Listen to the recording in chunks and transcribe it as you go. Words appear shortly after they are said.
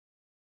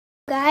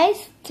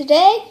guys,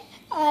 today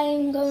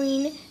I'm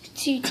going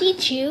to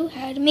teach you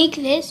how to make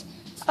this,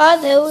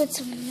 although it's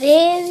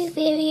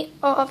very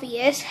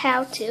obvious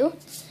how to.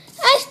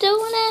 I still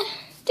want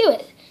to do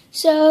it,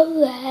 so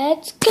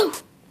let's go.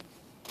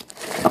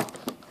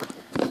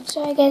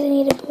 So I guess I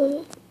need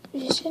to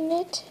position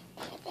it,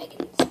 if I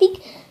can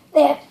speak,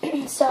 there.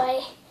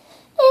 Sorry,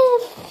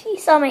 if you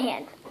saw my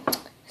hand.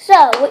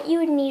 So what you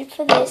would need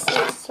for this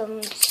is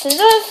some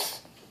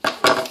scissors,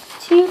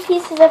 2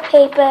 pieces of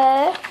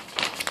paper,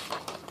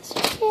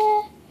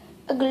 here,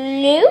 a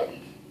glue,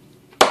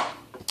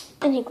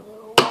 any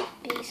glue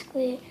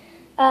basically,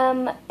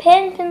 pen,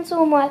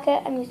 pencil,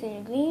 marker. I'm using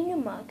a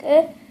green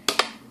marker,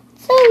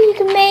 so you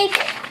can make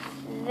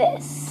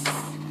this.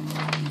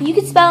 You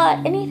can spell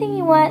out anything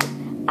you want.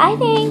 I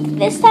think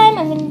this time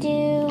I'm going to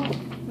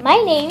do my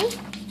name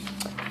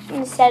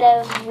instead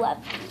of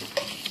love.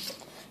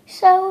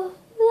 So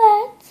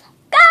let's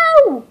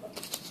go!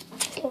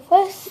 So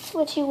first,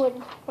 what you would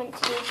want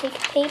to do is take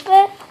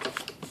paper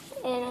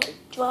and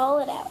draw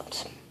it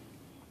out.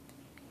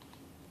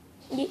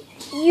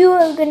 You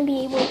are going to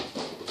be able...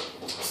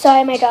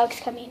 Sorry, my dog's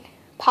coming.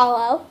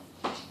 Paulo.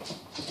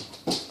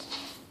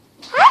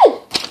 Hi!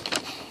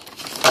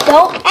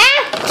 Don't...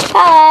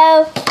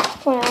 Paulo!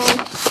 Come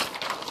on.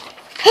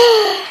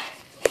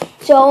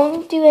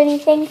 Don't do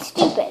anything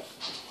stupid.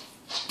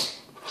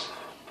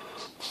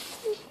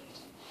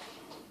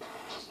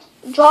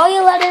 Draw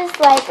your letters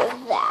like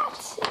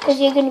that, because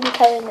you're going to be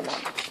coloring them in.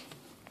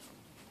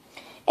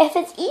 If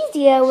it's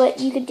easier, what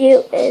you could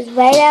do is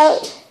write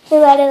out the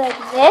letter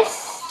like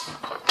this,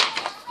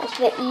 like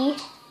the E.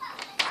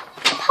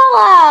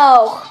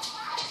 Hello!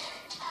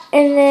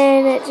 And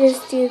then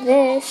just do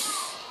this.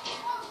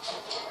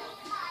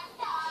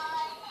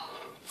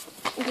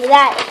 Do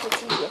that if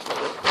it's easier for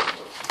you.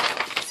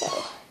 So,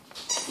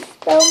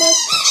 so much.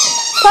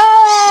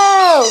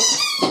 Polo!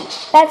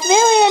 That's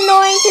really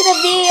annoying to the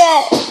video.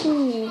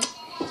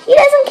 He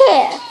doesn't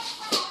care.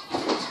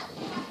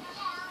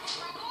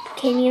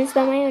 Can't even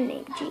spell my own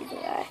name. Jesus.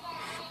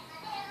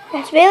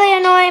 That's really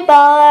annoying,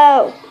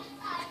 Polo.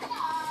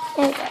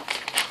 There we go.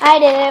 I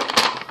did it.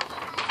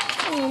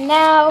 And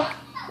now,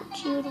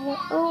 what you would want.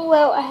 Oh,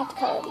 well, I have to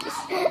color these.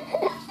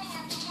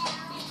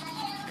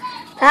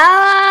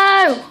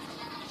 Polo!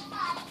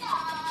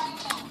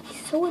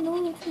 He's so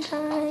annoying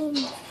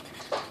sometimes.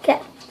 Okay.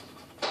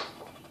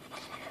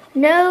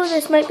 No,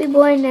 this might be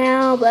boring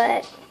now,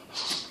 but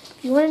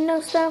if you want to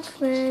know stuff,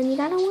 then you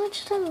gotta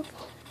watch stuff.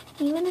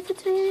 Even if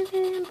it's very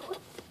important.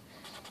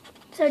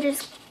 So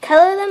just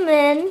color them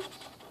in.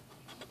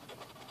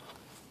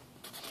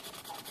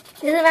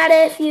 Doesn't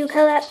matter if you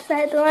color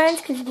outside the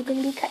lines, because you're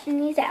going to be cutting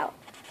these out.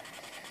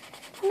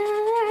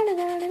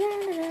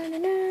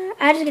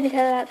 I'm just going to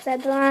color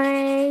outside the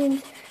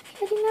lines.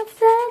 Cutting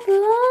outside the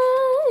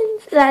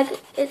lines. Like,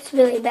 it's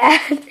really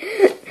bad.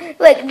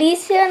 Look,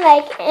 these two, I'm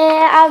like,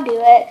 I'll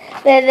do it.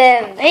 But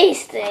then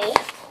these three.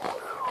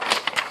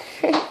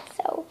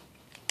 So,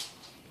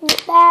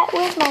 that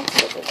was my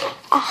scissors.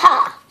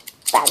 Aha!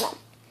 Found them.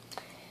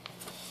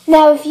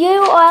 Now, if you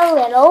are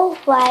little,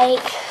 like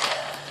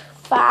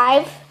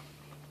 5,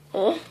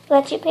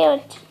 let your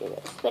parents do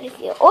this. But if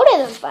you're older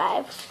than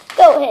 5,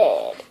 go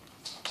ahead.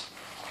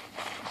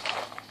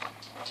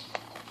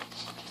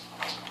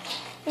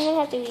 I'm going to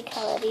have to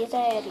recolor these. I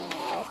already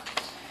know.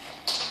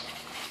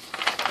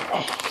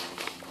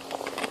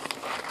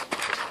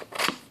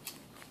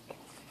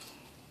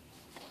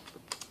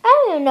 I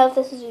don't even know if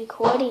this is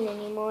recording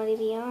anymore, to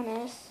be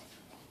honest.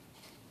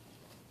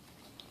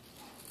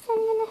 I'm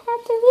going to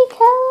have to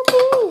recolor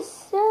these.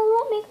 So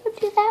let me go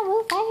do that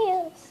real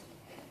fast.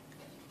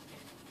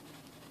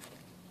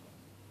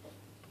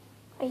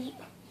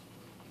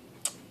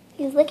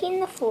 He's licking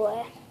the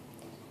floor.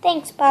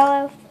 Thanks,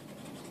 Paulo.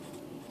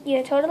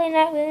 You're totally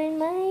not ruining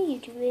my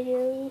YouTube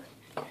video.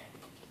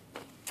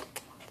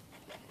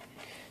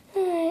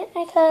 Alright,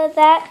 I colored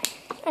that.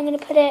 I'm going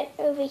to put it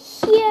over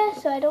here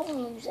so I don't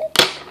lose it.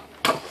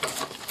 Time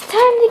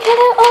to cut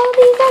out all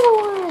these other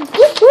ones.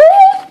 Woo-hoo!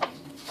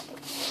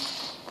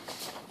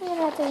 I'm going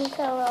to have to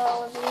recolor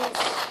all of these.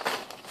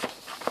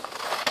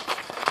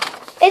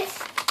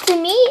 To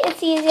me,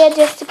 it's easier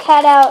just to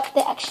cut out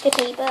the extra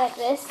paper like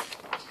this.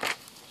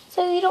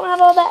 So you don't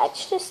have all that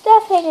extra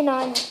stuff hanging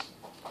on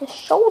the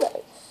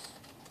shoulders.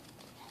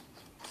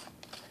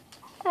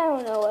 I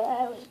don't know where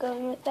I was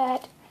going with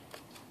that.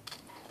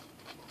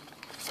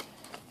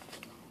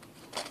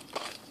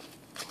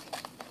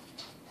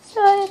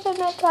 Sorry if I'm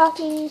not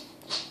talking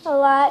a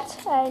lot.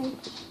 I'm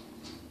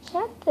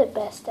not the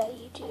best at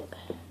YouTube.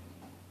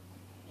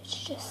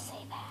 Let's just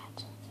say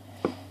that.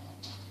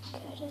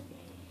 Cut it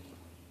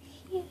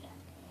here.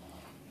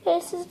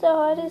 This is the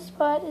hardest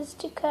part, is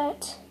to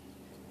cut.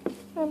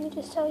 Let me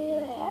just tell you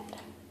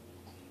that.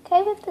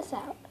 Okay, rip this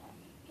out.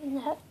 And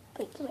that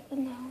breaks it.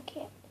 No, I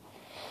can't.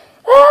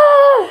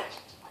 Ah!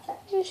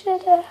 You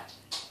should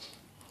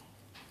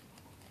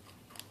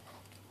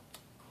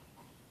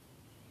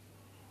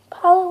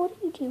Paula, what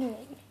are you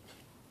doing?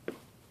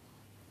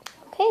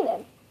 Okay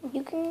then.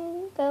 You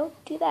can go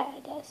do that, I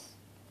guess.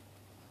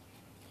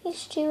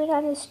 He's chewing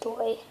on his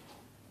toy.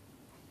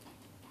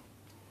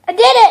 I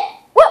did it!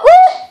 What?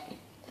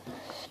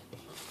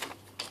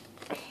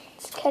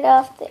 Let's cut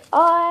off the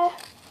R.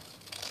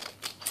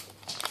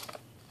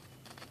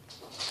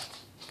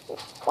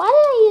 Why did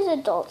I use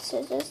adult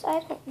scissors? I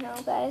don't know,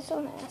 guys.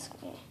 Don't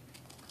ask me.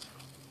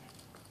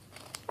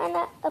 I'm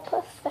not a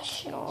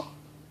professional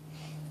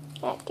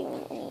at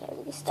doing any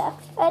of this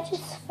stuff. I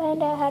just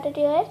found out how to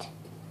do it.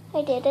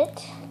 I did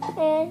it.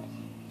 And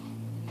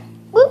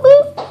whoop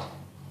whoop.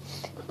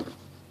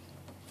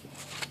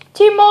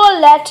 2 more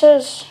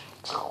letters.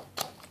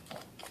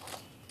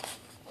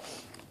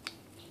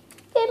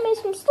 Give me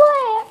some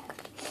slack.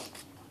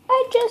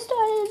 I just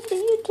started the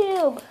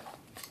YouTube.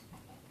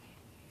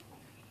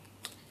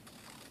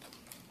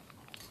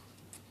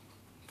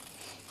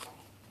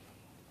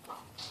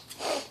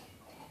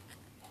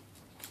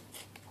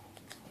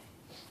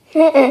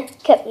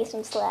 Cut me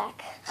some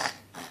slack.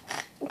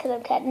 Because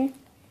I'm cutting.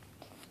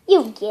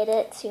 You'll get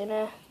it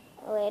sooner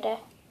or later.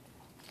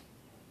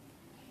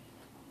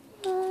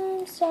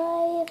 I'm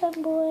sorry if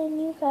I'm boring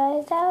you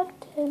guys out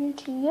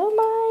into your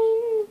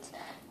minds.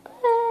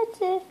 But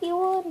if you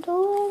want to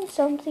learn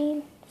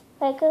something,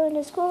 like going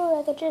to school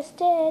like I just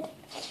did,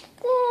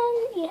 then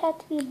you have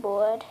to be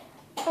bored.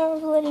 I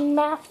was learning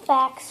math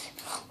facts.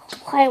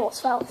 I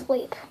almost fell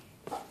asleep.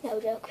 No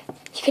joke.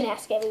 You can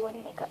ask everyone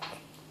in makeup.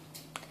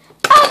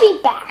 I'll be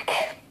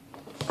back.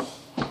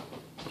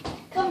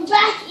 Come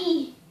back,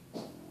 E.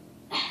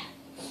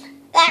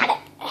 Got it.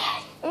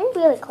 I'm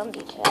really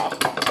clumsy today.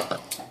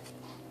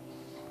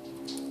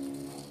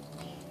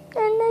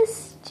 And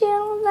this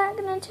channel is not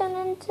going to turn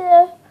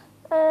into,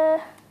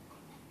 what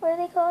are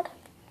they called?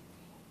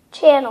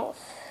 Channels.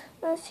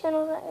 This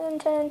channel is not going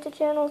to turn into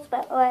channels,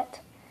 but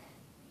what?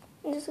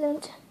 I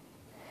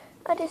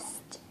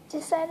just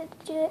decided to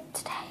do it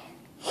today.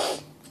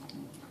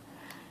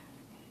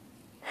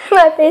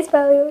 My face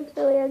probably looks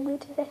really ugly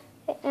today,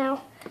 right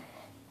now.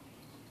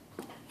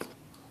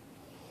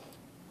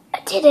 I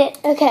did it.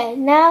 Okay,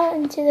 now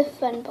into the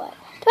fun part.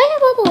 Do I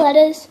have all the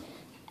letters?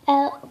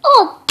 Oh,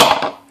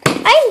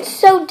 I'm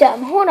so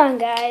dumb. Hold on,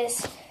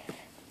 guys.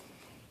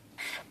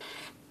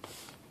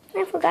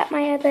 I forgot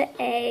my other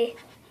A.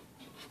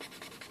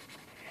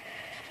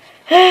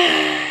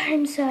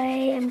 I'm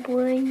sorry, I'm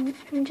boring.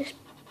 I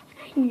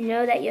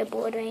know that you're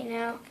bored right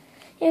now.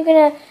 You're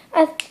gonna,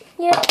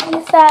 you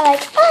thought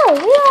like, oh,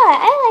 Leora,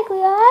 I like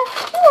Leora.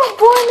 You won't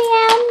bore me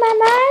out of my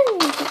mind.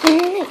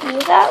 You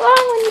thought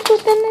wrong when you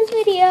clicked on this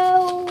video.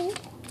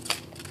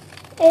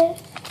 If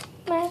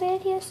my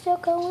video's still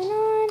going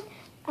on,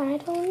 I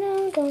don't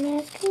know, don't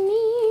ask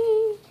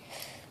me.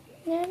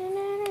 Na na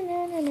na na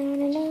na na na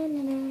na na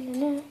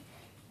na.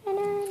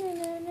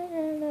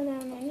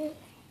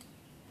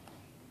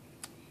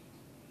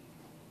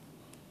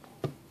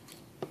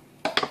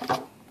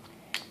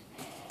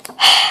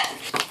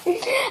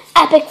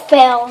 Epic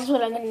fail is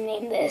what I'm going to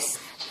name this.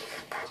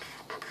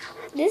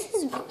 This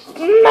is,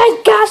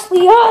 my gosh,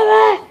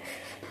 Leora!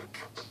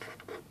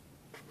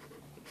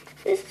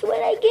 This is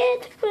what I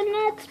get for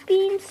not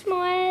being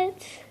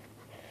smart.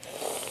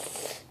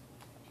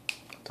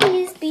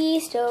 Please be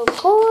still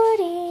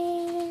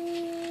recording.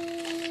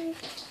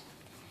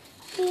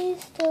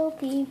 Please still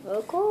be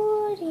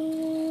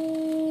recording.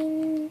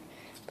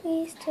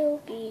 Please still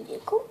be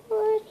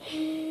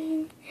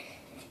recording.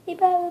 You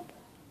probably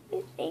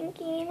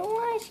thinking,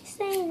 why is she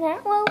saying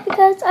that? Well,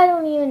 because I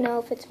don't even know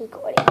if it's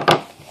recording.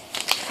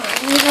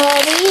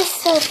 These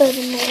so good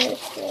in my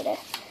refrigerator.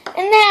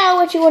 And now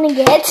what you want to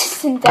get,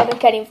 since I've been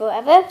cutting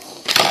forever,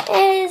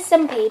 is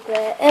some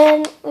paper.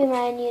 And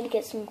remind you to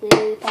get some glue.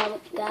 We probably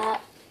forgot.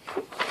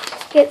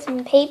 Get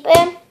some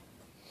paper.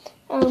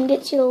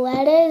 Get your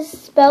letters.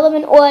 Spell them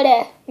in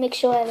order. Make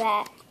sure of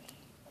that.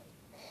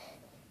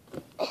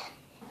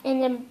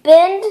 And then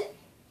bend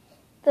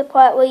the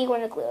part where you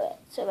want to glue it.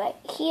 So right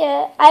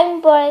here, I'm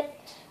gluing.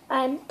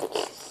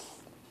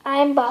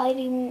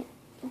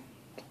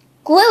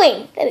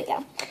 There we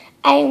go.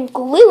 I'm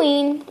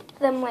gluing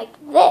them like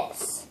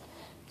this.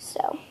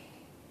 So,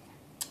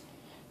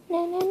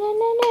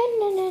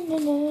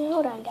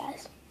 hold on,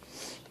 guys.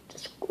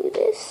 Just glue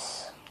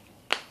this.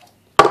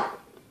 Why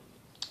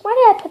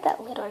did I put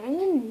that lid on? I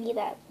didn't need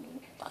that.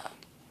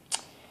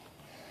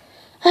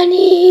 I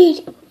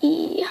need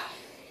E.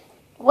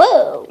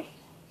 Whoa.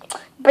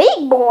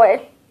 Big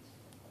boy.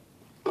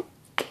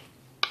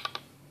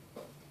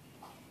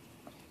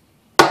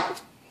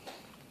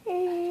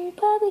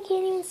 Probably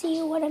can't even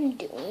see what I'm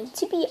doing,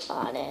 to be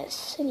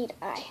honest. I need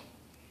eye.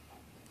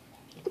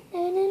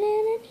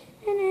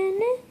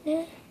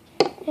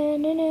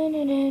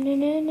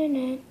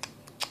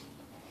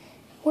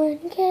 When you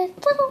get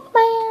so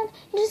bad,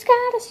 you just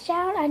gotta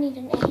shout. I need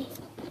an A.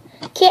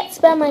 Can't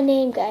spell my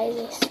name, guys,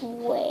 I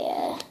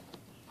swear.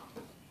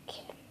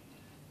 Okay.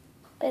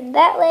 Bend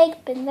that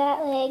leg, bend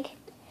that leg.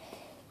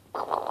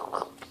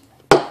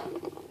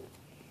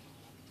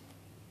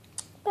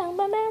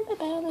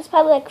 It's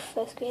probably like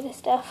first grader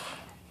stuff.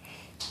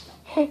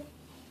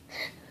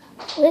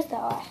 Where's the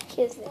R?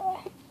 Here's the R.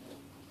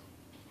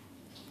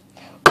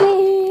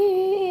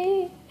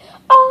 We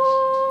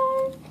are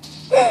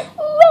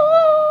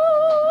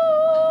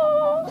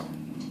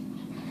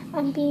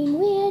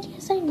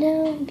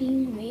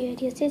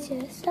yes,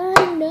 yes,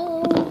 I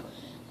know.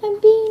 I'm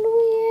being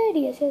weird.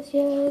 Yes, yes,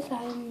 yes,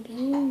 I'm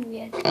being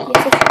weird. Yes,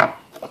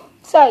 yes.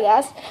 Sorry,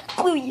 guys.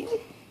 Clue you.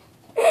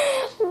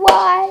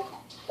 Why?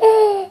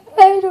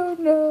 I don't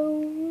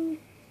know.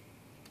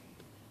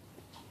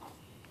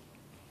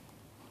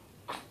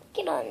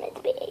 Get on the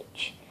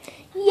page.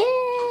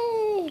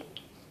 Yay!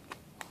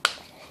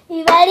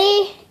 You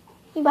ready?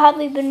 You've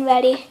probably been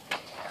ready.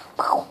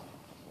 Wow,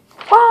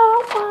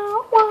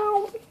 wow,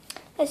 wow.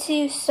 Let's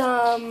do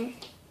some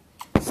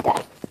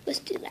stuff. Let's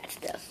do that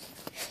stuff.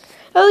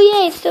 Oh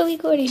yeah, it's still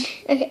recording.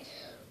 Okay.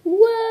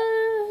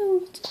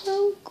 Whoa,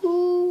 so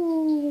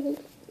cool.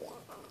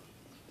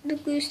 The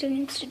glue still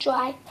needs to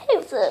dry.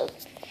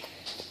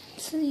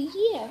 So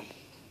yeah.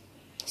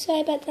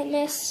 Sorry about that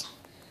mess.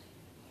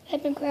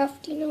 I've been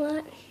crafting a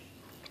lot.